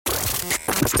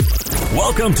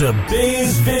Welcome to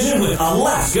Biz Vision with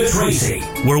Alaska Tracy,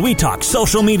 where we talk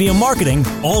social media marketing,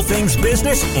 all things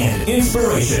business, and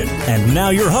inspiration. And now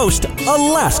your host,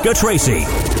 Alaska Tracy.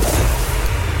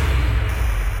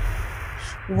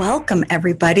 Welcome,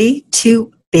 everybody,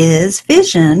 to Biz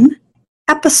Vision,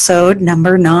 episode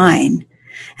number 9.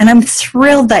 And I'm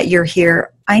thrilled that you're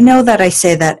here. I know that I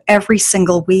say that every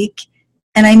single week,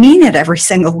 and I mean it every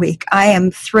single week. I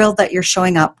am thrilled that you're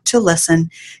showing up to listen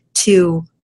to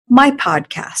my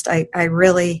podcast.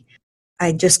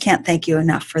 I just can't thank you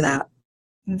enough for that.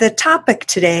 The topic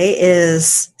today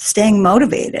is staying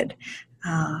motivated.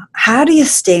 How do you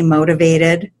stay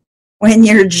motivated when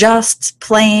you're just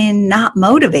plain not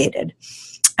motivated?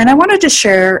 And I wanted to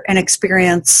share an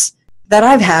experience that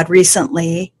I've had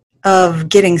recently of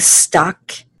getting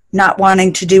stuck, not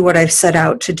wanting to do what I've set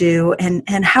out to do,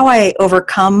 and how I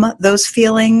overcome those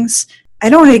feelings. I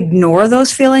don't ignore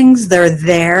those feelings. They're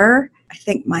there. I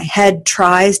think my head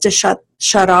tries to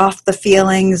shut off the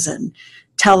feelings and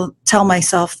tell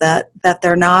myself that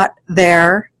they're not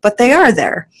there, but they are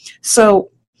there.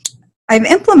 So I've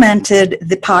implemented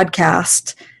the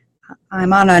podcast.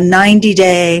 I'm on a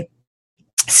 90-day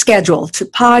schedule to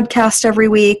podcast every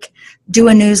week, do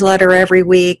a newsletter every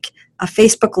week, a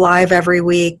Facebook Live every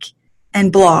week,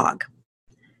 and blog.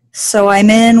 So I'm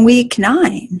in week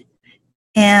 9.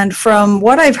 And from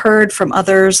what I've heard from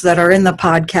others that are in the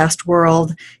podcast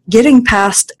world, getting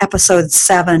past episode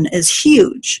 7 is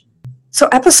huge. So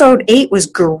episode 8 was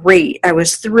great. I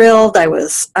was thrilled. I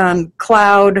was on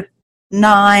cloud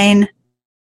 9,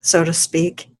 so to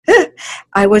speak.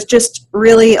 I was just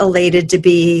really elated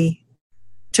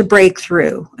to break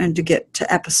through and to get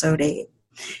to episode 8.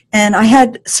 And I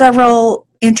had several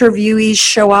interviewees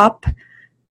show up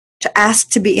to ask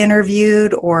to be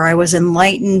interviewed, or I was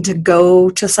enlightened to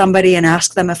go to somebody and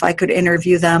ask them if I could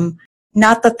interview them.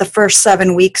 Not that the first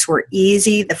 7 weeks were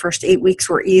easy, the first 8 weeks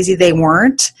were easy, they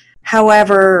weren't.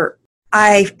 However,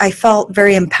 I felt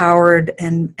very empowered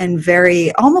and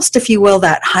very, almost if you will,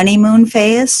 that honeymoon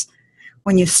phase,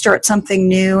 when you start something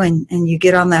new and you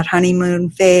get on that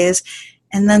honeymoon phase,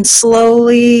 and then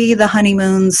slowly the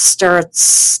honeymoon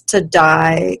starts to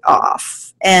die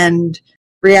off, and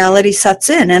reality sets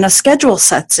in, and a schedule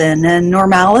sets in, and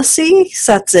normalcy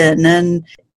sets in, and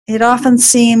it often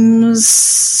seems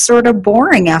sort of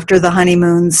boring after the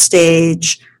honeymoon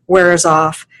stage wears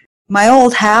off. My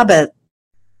old habit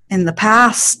in the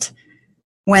past,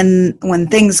 when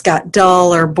things got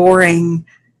dull or boring,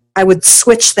 I would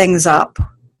switch things up.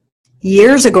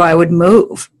 Years ago, I would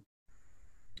move.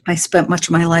 I spent much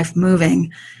of my life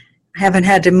moving. I haven't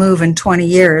had to move in 20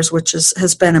 years, which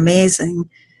has been amazing.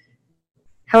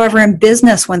 However, in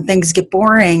business, when things get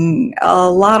boring, a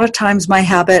lot of times my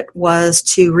habit was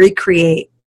to recreate,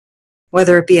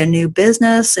 whether it be a new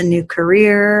business, a new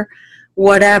career,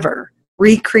 whatever.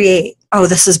 Recreate. Oh,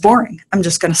 this is boring. I'm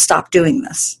just going to stop doing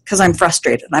this because I'm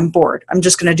frustrated. I'm bored. I'm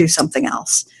just going to do something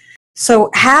else. So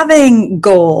having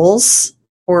goals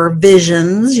or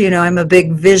visions, I'm a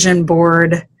big vision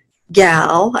board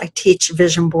gal. I teach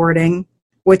vision boarding,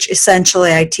 which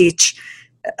essentially I teach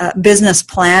business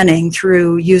planning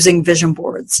through using vision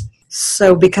boards.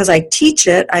 So because I teach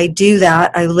it, I do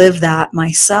that, I live that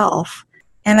myself.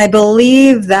 And I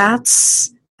believe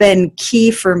that's been key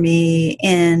for me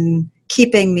in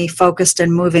keeping me focused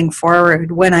and moving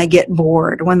forward when I get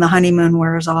bored, when the honeymoon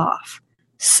wears off.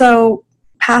 So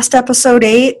past episode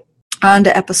 8, on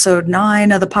to episode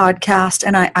 9 of the podcast,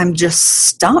 and I'm just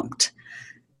stumped,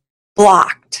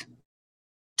 blocked.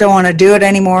 Don't want to do it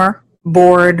anymore,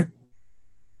 bored,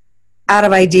 out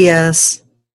of ideas.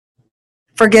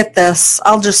 Forget this.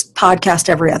 I'll just podcast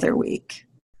every other week.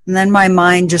 And then my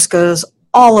mind just goes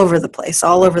all over the place,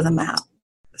 all over the map.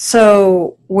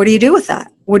 So what do you do with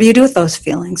that? What do you do with those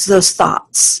feelings, those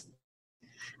thoughts?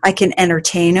 I can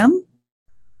entertain them.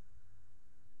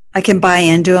 I can buy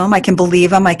into them. I can believe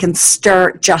them. I can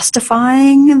start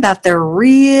justifying that they're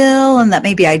real and that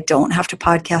maybe I don't have to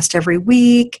podcast every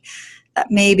week, that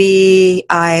maybe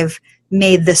I've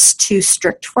made this too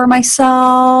strict for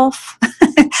myself.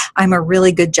 I'm a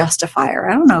really good justifier.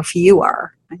 I don't know if you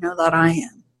are. I know that I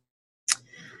am.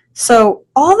 So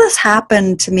all this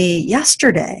happened to me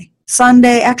yesterday,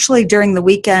 Sunday, actually during the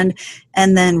weekend,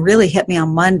 and then really hit me on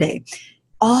Monday.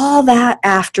 All that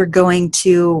after going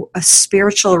to a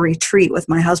spiritual retreat with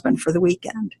my husband for the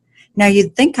weekend. Now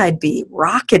you'd think I'd be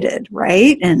rocketed,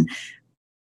 right? And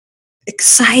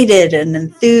excited and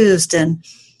enthused, and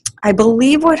I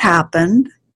believe what happened,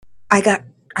 I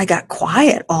got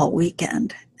quiet all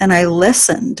weekend, and I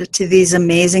listened to these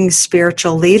amazing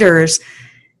spiritual leaders,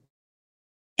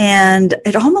 and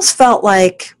it almost felt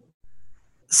like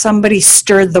somebody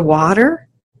stirred the water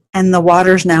and the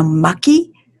water's now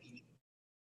mucky.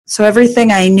 So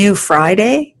everything I knew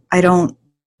Friday, I don't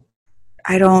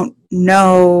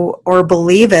know or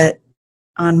believe it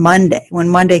on Monday. When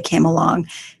Monday came along,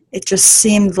 it just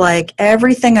seemed like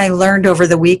everything I learned over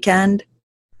the weekend,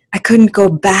 I couldn't go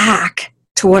back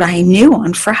to what I knew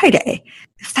on Friday,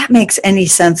 if that makes any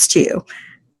sense to you.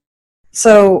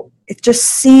 So it just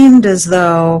seemed as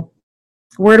though,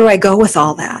 where do I go with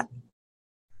all that?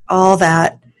 All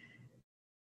that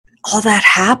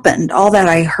happened, all that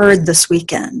I heard this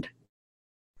weekend.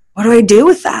 What do I do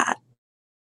with that?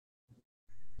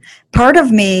 Part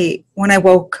of me, when I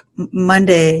woke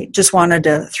Monday, just wanted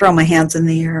to throw my hands in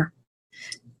the air.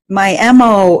 My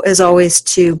MO is always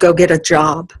to go get a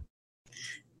job.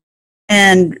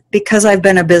 And because I've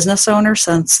been a business owner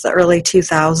since the early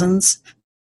 2000s,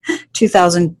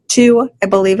 2002, I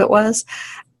believe it was,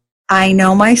 I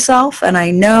know myself, and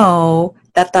I know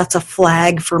that that's a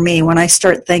flag for me when I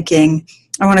start thinking,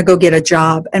 I want to go get a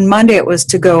job. And Monday it was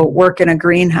to go work in a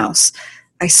greenhouse.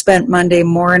 I spent Monday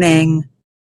morning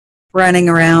running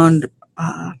around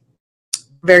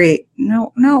it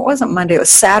wasn't Monday, it was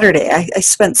Saturday. I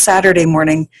spent Saturday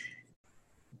morning,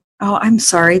 I'm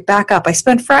sorry, back up. I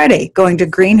spent Friday going to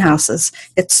greenhouses.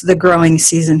 It's the growing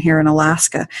season here in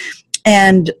Alaska.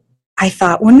 And I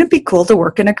thought, wouldn't it be cool to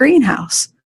work in a greenhouse?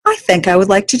 I think I would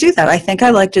like to do that. I think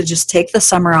I'd like to just take the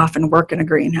summer off and work in a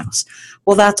greenhouse.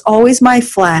 Well, that's always my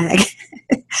flag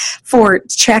for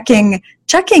checking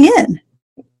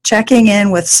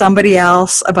in with somebody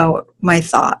else about my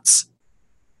thoughts.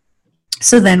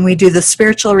 So then we do the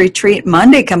spiritual retreat.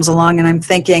 Monday comes along and I'm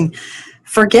thinking,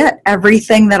 forget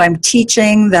everything that I'm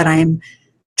teaching, that I'm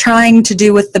trying to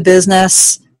do with the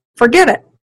business. Forget it.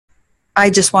 I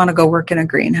just want to go work in a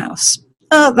greenhouse.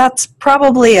 That's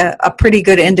probably a pretty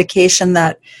good indication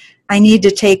that I need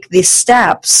to take these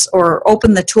steps or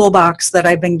open the toolbox that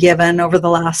I've been given over the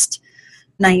last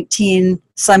 19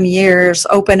 some years,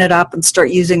 open it up and start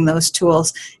using those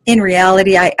tools. In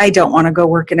reality, I don't want to go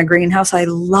work in a greenhouse. I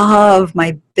love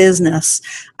my business.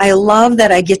 I love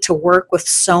that I get to work with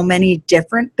so many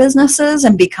different businesses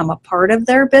and become a part of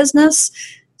their business.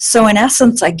 So in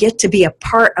essence, I get to be a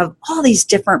part of all these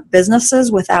different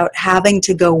businesses without having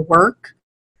to go work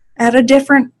at a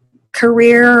different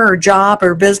career or job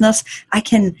or business. I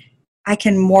can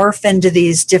morph into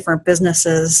these different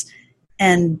businesses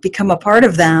and become a part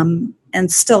of them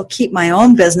and still keep my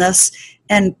own business.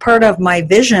 And part of my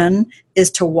vision is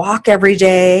to walk every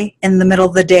day in the middle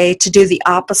of the day, to do the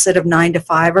opposite of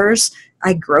 9-to-5ers.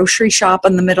 I grocery shop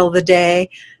in the middle of the day.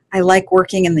 I like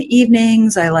working in the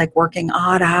evenings. I like working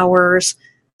odd hours.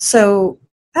 So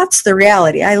that's the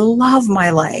reality. I love my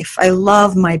life. I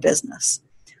love my business.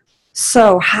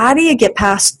 So how do you get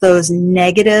past those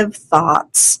negative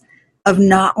thoughts of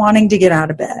not wanting to get out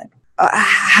of bed?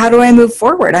 How do I move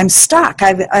forward? I'm stuck.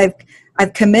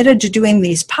 I've committed to doing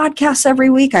these podcasts every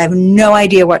week. I have no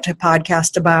idea what to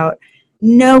podcast about.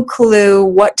 No clue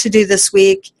what to do this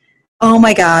week. Oh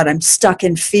my God, I'm stuck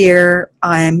in fear.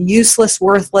 I'm useless,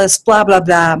 worthless, blah, blah,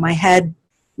 blah. My head,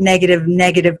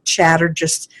 negative chatter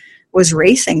just was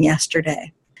racing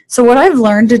yesterday. So what I've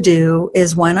learned to do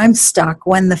is when I'm stuck,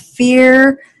 when the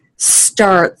fear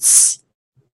starts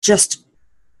just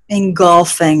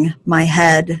engulfing my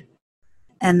head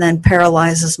and then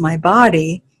paralyzes my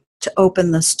body, to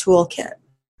open this toolkit.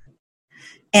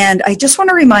 And I just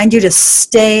want to remind you to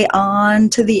stay on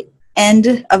to the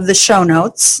end of the show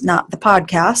notes, not the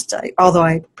podcast, although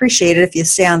I appreciate it if you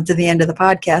stay on to the end of the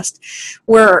podcast,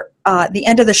 where at the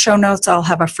end of the show notes, I'll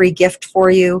have a free gift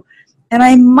for you. And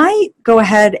I might go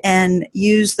ahead and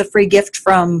use the free gift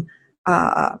from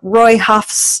Roy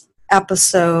Huff's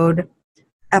episode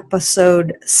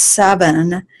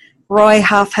 7. Roy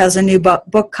Huff has a new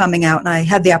book coming out, and I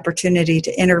had the opportunity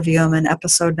to interview him in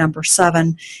episode number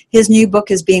 7. His new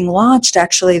book is being launched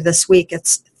actually this week.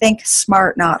 It's Think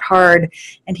Smart, Not Hard,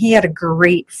 and he had a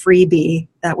great freebie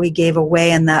that we gave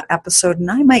away in that episode,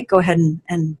 and I might go ahead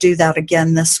and do that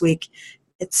again this week.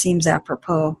 It seems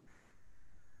apropos,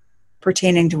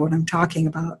 pertaining to what I'm talking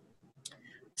about.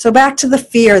 So back to the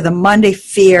fear, the Monday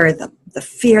fear, the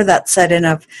fear that set in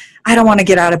of, I don't want to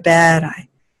get out of bed, I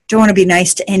don't want to be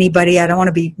nice to anybody. I don't want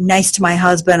to be nice to my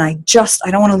husband. I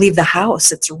don't want to leave the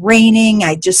house. It's raining.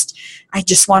 I just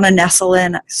want to nestle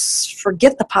in.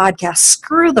 Forget the podcast.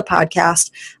 Screw the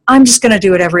podcast. I'm just going to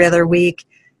do it every other week.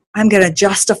 I'm going to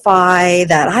justify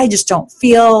that I just don't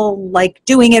feel like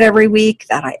doing it every week,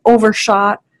 that I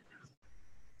overshot.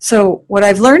 So what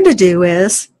I've learned to do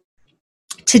is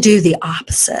to do the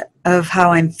opposite of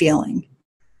how I'm feeling.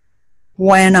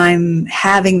 when I'm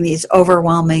having these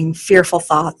overwhelming, fearful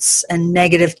thoughts and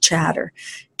negative chatter.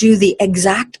 Do the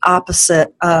exact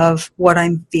opposite of what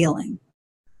I'm feeling.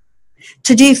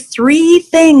 To do 3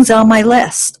 things on my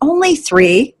list, only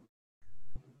 3.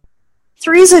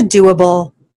 3 is a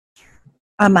doable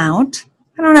amount.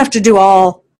 I don't have to do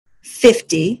all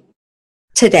 50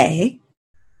 today.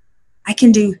 I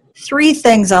can do 3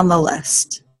 things on the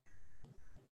list.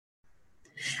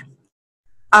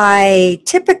 I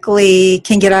typically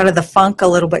can get out of the funk a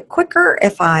little bit quicker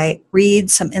if I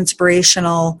read some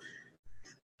inspirational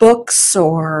books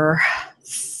or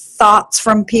thoughts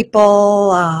from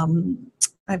people.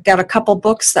 I've got a couple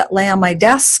books that lay on my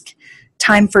desk.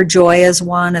 Time for Joy is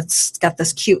one. It's got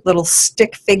this cute little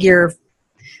stick figure.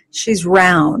 She's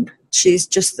round. She's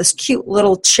just this cute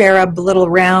little cherub, little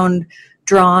round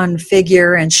drawn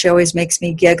figure, and she always makes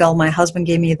me giggle. My husband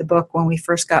gave me the book when we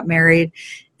first got married,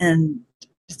 and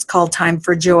it's called Time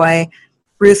for Joy.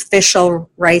 Ruth Fischel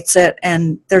writes it,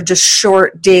 and they're just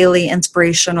short, daily,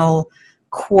 inspirational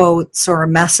quotes or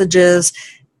messages.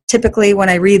 Typically, when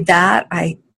I read that,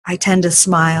 I tend to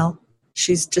smile.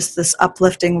 She's just this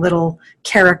uplifting little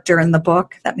character in the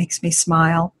book that makes me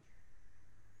smile.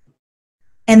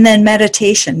 And then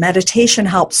meditation. Meditation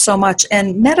helps so much.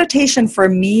 And meditation for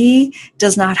me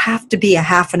does not have to be a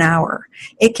half an hour.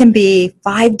 It can be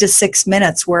 5 to 6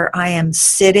 minutes where I am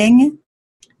sitting,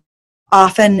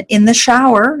 often in the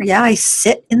shower. Yeah, I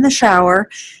sit in the shower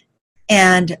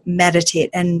and meditate.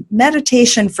 And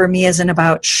meditation for me isn't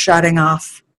about shutting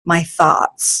off my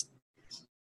thoughts.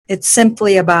 It's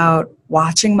simply about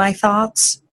watching my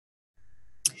thoughts.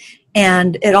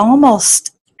 And it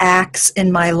almost acts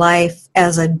in my life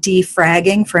as a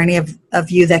defragging for any of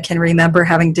you that can remember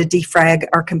having to defrag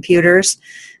our computers.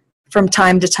 From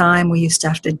time to time, we used to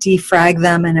have to defrag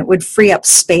them, and it would free up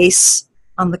space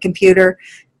on the computer.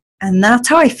 And that's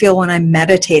how I feel when I'm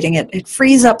meditating. It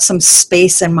frees up some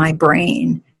space in my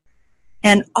brain.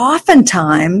 And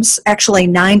oftentimes, actually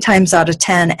 9 times out of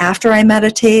 10, after I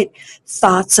meditate,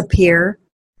 thoughts appear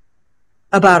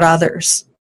about others.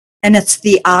 And it's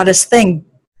the oddest thing,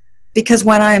 because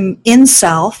when I'm in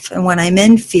self and when I'm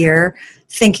in fear,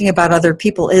 thinking about other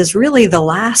people is really the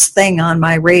last thing on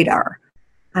my radar.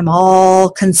 I'm all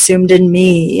consumed in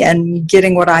me and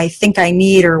getting what I think I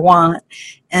need or want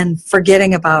and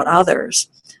forgetting about others.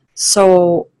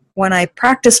 So when I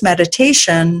practice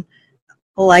meditation,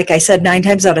 like I said, 9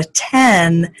 times out of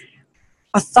 10,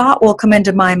 a thought will come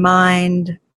into my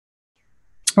mind.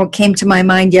 What came to my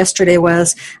mind yesterday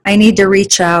was I need to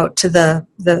reach out to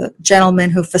the gentleman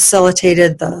who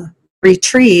facilitated the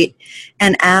retreat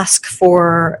and ask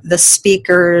for the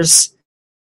speakers'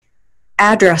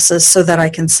 addresses so that I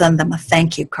can send them a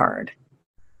thank you card.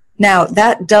 Now,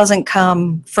 that doesn't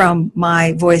come from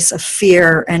my voice of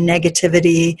fear and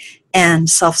negativity and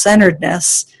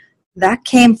self-centeredness. That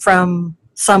came from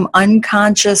some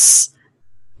unconscious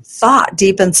thought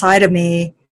deep inside of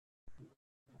me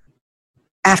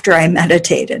after I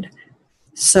meditated.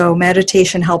 So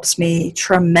meditation helps me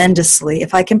tremendously.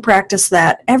 If I can practice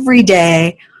that every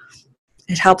day,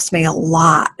 it helps me a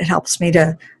lot. It helps me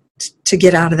to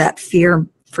get out of that fear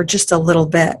for just a little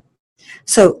bit.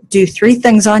 So do 3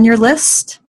 things on your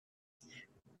list.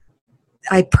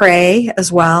 I pray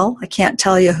as well. I can't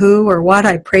tell you who or what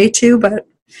I pray to, but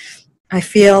I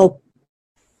feel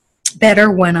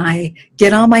better when I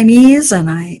get on my knees and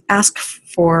I ask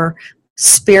for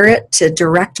Spirit to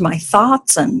direct my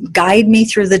thoughts and guide me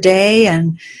through the day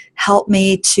and help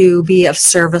me to be of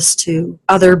service to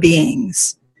other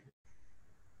beings.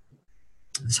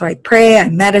 So I pray, I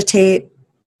meditate,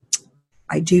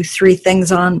 I do 3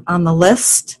 things on the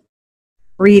list,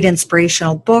 read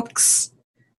inspirational books.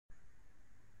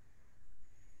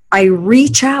 I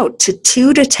reach out to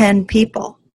 2 to 10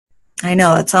 people. I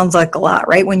know that sounds like a lot,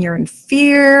 right? When you're in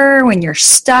fear, when you're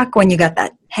stuck, when you got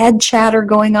that head chatter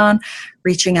going on,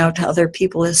 reaching out to other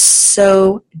people is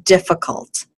so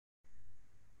difficult.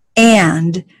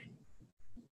 And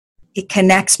it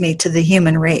connects me to the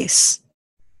human race.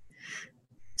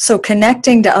 So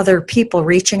connecting to other people,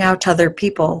 reaching out to other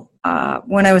people.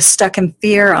 When I was stuck in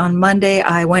fear on Monday,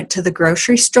 I went to the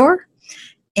grocery store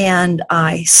and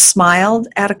I smiled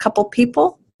at a couple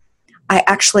people. I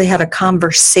actually had a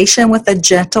conversation with a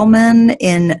gentleman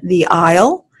in the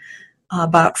aisle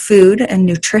about food and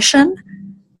nutrition.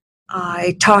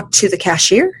 I talked to the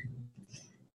cashier.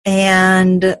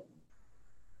 And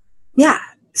yeah,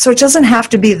 so it doesn't have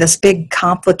to be this big,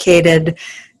 complicated,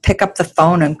 pick up the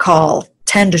phone and call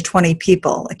 10 to 20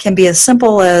 people. It can be as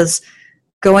simple as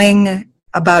going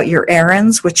about your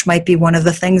errands, which might be one of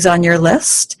the things on your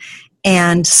list,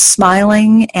 and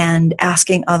smiling and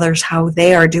asking others how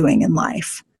they are doing in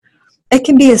life. It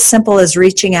can be as simple as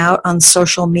reaching out on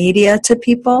social media to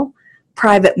people,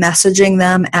 private messaging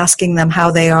them, asking them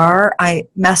how they are. I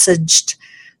messaged,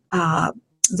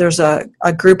 there's a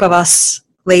group of us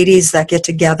ladies that get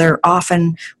together.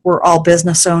 Often we're all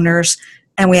business owners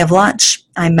and we have lunch.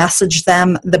 I messaged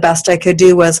them. The best I could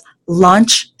do was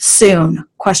lunch soon, ?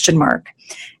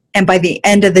 And by the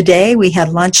end of the day, we had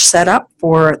lunch set up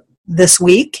for this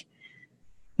week.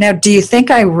 Now, do you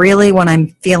think I really, when I'm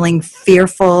feeling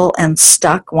fearful and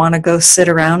stuck, want to go sit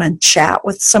around and chat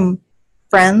with some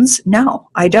friends? No,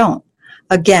 I don't.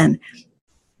 Again,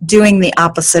 doing the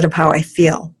opposite of how I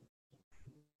feel.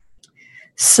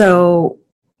 So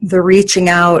the reaching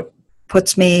out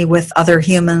puts me with other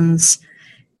humans.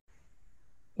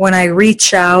 When I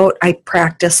reach out, I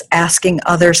practice asking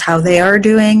others how they are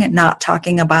doing, not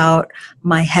talking about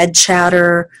my head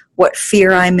chatter, what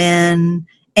fear I'm in,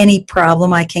 any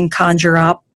problem I can conjure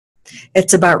up.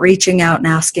 It's about reaching out and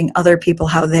asking other people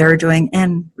how they're doing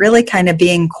and really kind of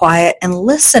being quiet and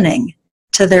listening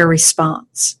to their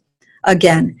response.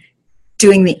 Again,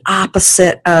 doing the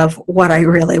opposite of what I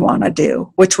really want to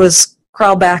do, which was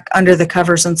crawl back under the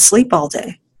covers and sleep all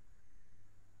day,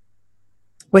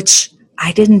 which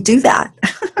I didn't do that.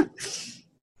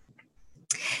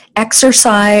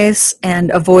 Exercise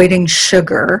and avoiding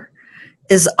sugar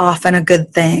is often a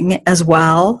good thing as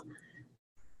well.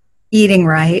 Eating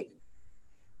right.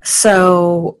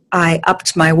 So I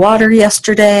upped my water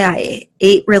yesterday. I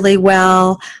ate really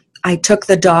well. I took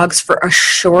the dogs for a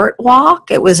short walk.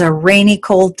 It was a rainy,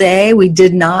 cold day. We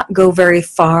did not go very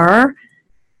far.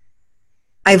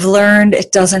 I've learned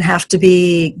it doesn't have to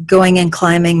be going and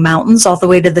climbing mountains all the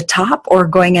way to the top or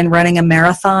going and running a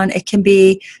marathon. It can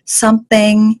be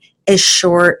something as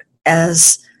short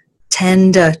as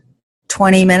 10 to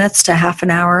 20 minutes to half an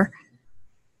hour.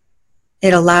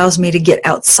 It allows me to get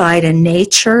outside in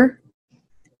nature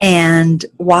and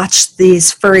watch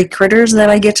these furry critters that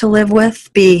I get to live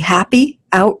with be happy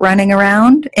out running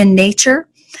around in nature.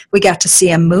 We got to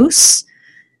see a moose.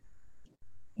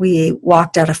 We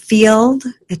walked out a field.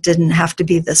 It didn't have to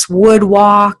be this wood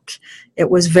walk. It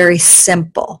was very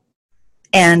simple.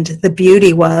 And the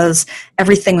beauty was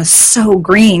everything was so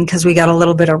green because we got a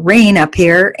little bit of rain up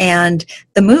here, and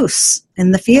the moose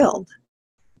in the field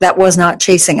that was not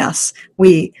chasing us.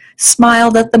 We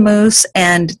smiled at the moose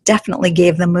and definitely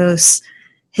gave the moose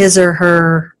his or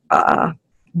her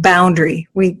boundary.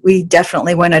 We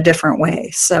definitely went a different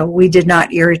way. So we did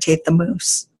not irritate the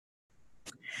moose.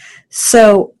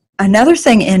 So another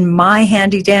thing in my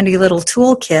handy dandy little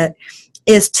toolkit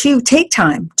is to take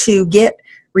time to get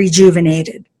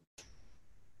rejuvenated.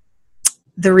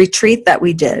 The retreat that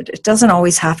we did, it doesn't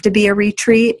always have to be a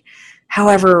retreat.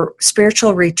 However,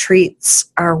 spiritual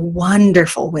retreats are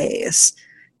wonderful ways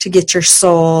to get your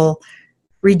soul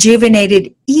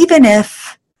rejuvenated, even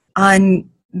if on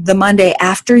the Monday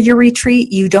after your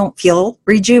retreat you don't feel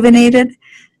rejuvenated.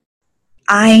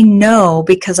 I know,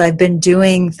 because I've been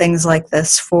doing things like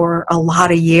this for a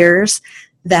lot of years,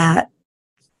 that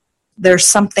there's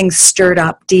something stirred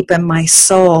up deep in my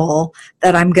soul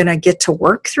that I'm going to get to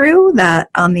work through, that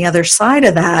on the other side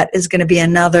of that is going to be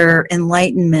another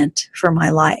enlightenment for my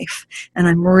life. And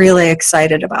I'm really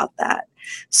excited about that.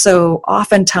 So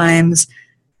oftentimes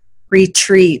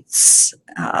retreats,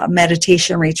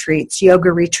 meditation retreats,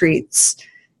 yoga retreats,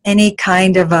 any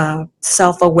kind of a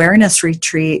self-awareness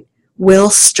retreat will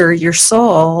stir your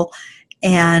soul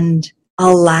and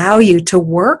allow you to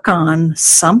work on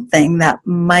something that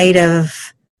might have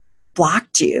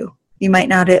blocked you. You might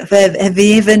not have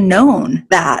even known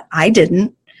that. I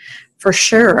didn't, for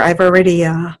sure. I've already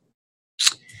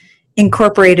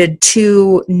incorporated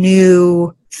 2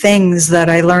 new things that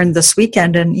I learned this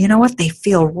weekend, and you know what? They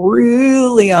feel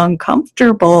really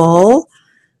uncomfortable.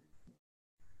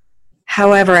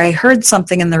 However, I heard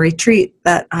something in the retreat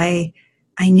that I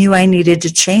knew I needed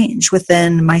to change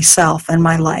within myself and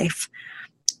my life.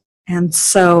 And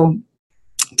so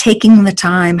taking the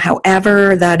time,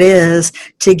 however that is,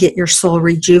 to get your soul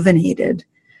rejuvenated,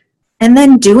 and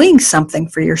then doing something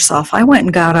for yourself. I went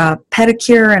and got a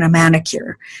pedicure and a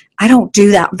manicure. I don't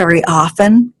do that very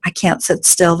often. I can't sit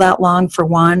still that long, for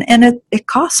one, and it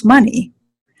costs money.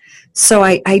 So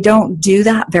I don't do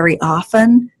that very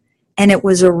often, and it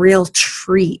was a real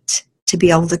treat to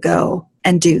be able to go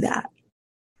and do that.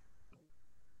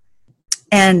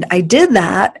 And I did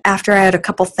that after I had a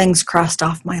couple things crossed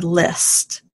off my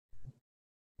list.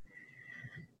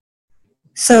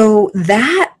 So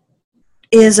that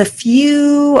is a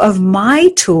few of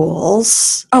my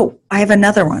tools. Oh, I have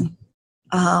another one.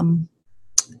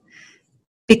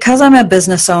 because I'm a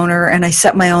business owner and I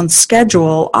set my own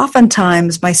schedule,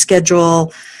 oftentimes my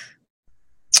schedule,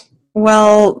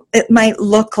 well, it might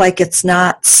look like it's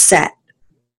not set.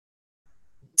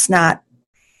 It's not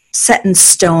set in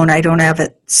stone. I don't have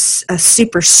a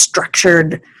super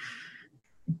structured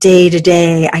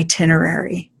day-to-day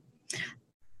itinerary.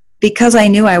 Because I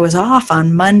knew I was off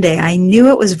on Monday, I knew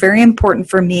it was very important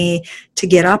for me to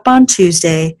get up on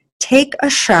Tuesday, take a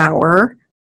shower,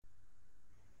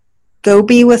 go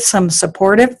be with some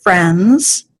supportive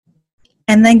friends,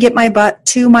 and then get my butt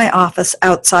to my office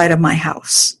outside of my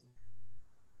house.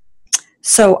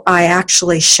 So I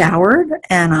actually showered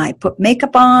and I put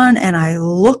makeup on and I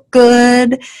looked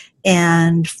good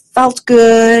and felt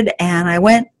good, and I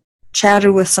went, chatted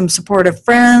with some supportive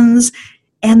friends,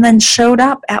 and then showed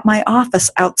up at my office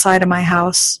outside of my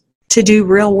house to do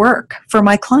real work for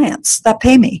my clients that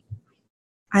pay me.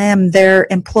 I am their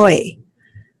employee.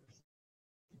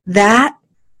 That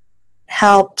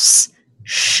helps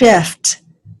shift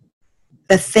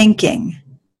the thinking,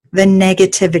 the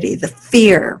negativity, the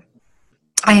fear.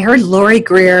 I heard Lori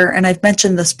Greer, and I've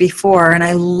mentioned this before, and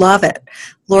I love it.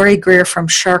 Lori Greer from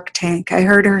Shark Tank. I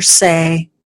heard her say,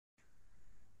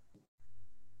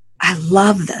 I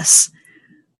love this.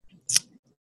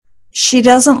 She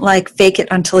doesn't like fake it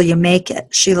until you make it.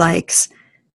 She likes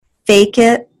fake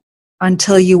it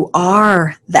until you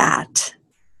are that.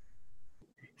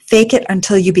 Fake it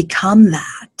until you become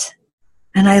that.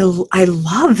 And I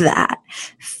love that.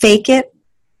 Fake it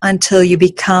until you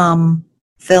become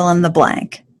fill in the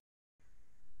blank.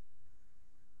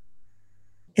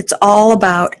 It's all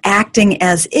about acting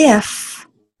as if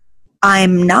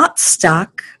I'm not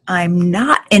stuck, I'm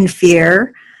not in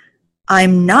fear,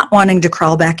 I'm not wanting to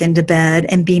crawl back into bed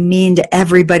and be mean to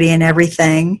everybody and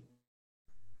everything.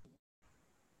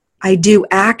 I do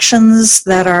actions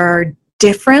that are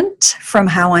different from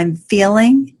how I'm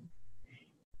feeling.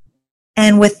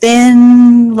 And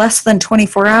within less than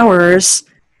 24 hours,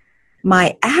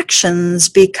 my actions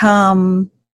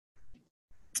become,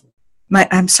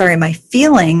 my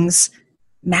feelings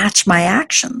match my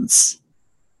actions.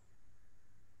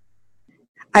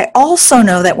 I also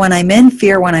know that when I'm in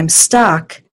fear, when I'm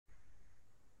stuck,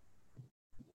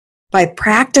 by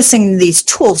practicing these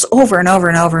tools over and over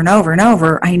and over and over and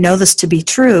over, I know this to be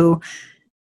true,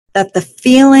 that the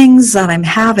feelings that I'm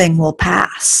having will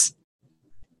pass.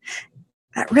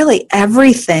 That really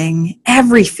everything,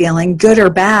 every feeling, good or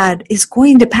bad, is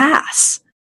going to pass.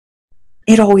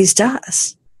 It always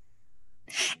does.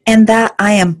 And that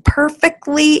I am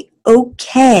perfectly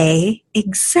okay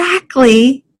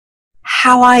exactly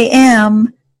how I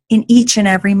am in each and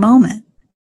every moment,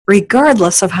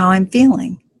 regardless of how I'm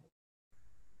feeling.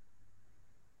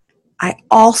 I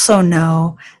also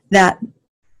know that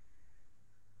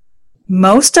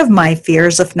most of my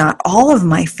fears, if not all of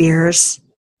my fears,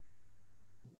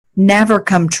 never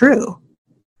come true.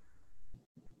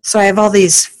 So I have all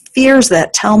these fears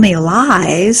that tell me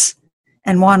lies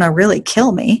and want to really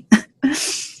kill me.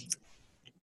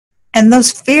 And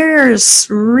those fears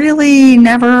really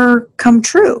never come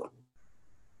true.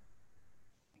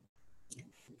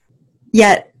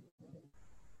 Yet,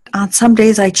 on some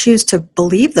days I choose to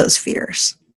believe those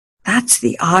fears. That's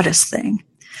the oddest thing.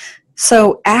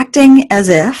 So acting as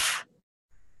if,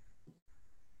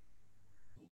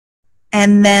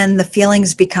 and then the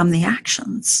feelings become the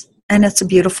actions. And it's a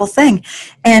beautiful thing.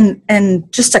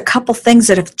 And just a couple things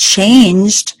that have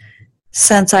changed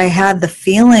since I had the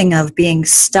feeling of being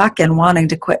stuck and wanting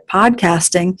to quit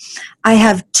podcasting. I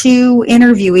have 2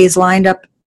 interviewees lined up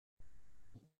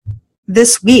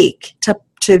this week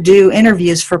to do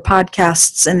interviews for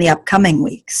podcasts in the upcoming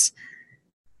weeks.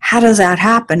 How does that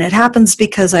happen? It happens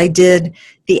because I did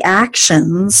the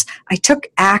actions. I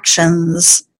took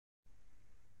actions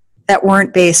that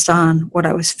weren't based on what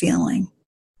I was feeling.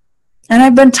 And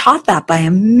I've been taught that by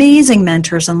amazing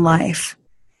mentors in life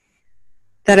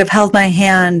that have held my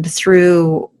hand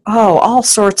through, all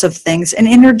sorts of things and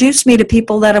introduced me to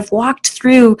people that have walked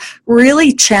through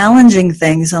really challenging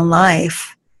things in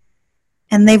life.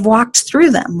 And they've walked through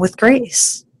them with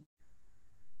grace.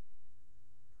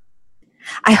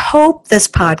 I hope this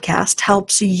podcast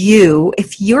helps you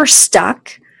if you're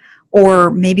stuck,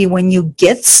 or maybe when you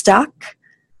get stuck.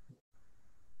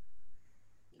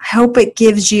 I hope it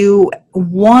gives you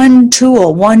one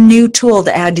new tool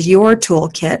to add to your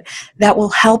toolkit that will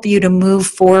help you to move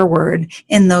forward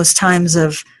in those times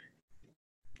of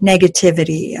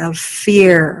negativity, of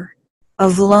fear,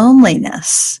 of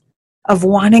loneliness, of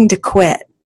wanting to quit.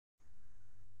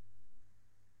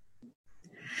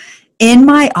 In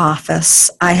my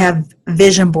office, I have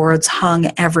vision boards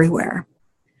hung everywhere.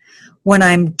 When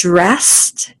I'm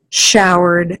dressed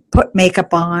showered, put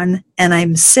makeup on, and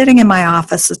I'm sitting in my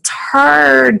office. It's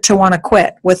hard to want to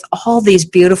quit with all these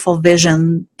beautiful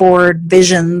vision board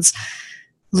visions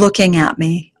looking at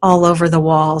me all over the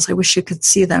walls. I wish you could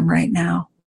see them right now.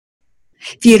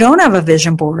 If you don't have a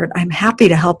vision board, I'm happy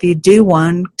to help you do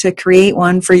one, to create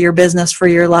one for your business, for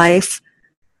your life,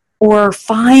 or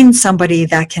find somebody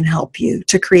that can help you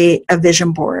to create a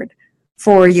vision board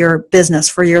for your business,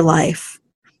 for your life.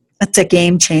 It's a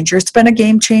game changer. It's been a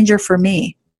game changer for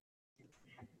me.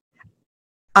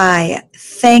 I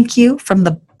thank you from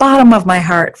the bottom of my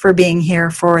heart for being here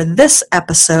for this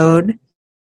episode.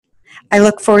 I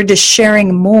look forward to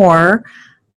sharing more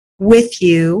with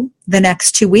you the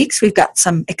next 2 weeks. We've got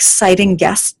some exciting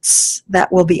guests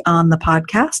that will be on the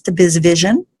podcast, Biz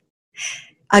Vision.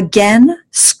 Again,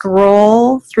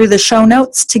 scroll through the show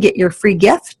notes to get your free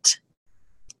gift.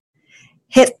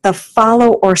 Hit the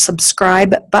follow or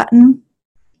subscribe button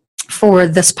for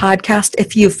this podcast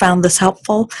if you found this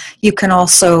helpful. You can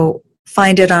also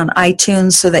find it on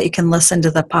iTunes so that you can listen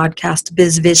to the podcast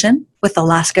Biz Vision with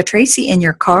Alaska Tracy in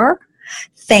your car.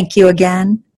 Thank you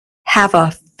again. Have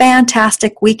a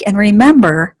fantastic week. And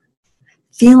remember,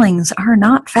 feelings are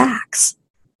not facts.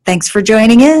 Thanks for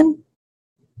joining in.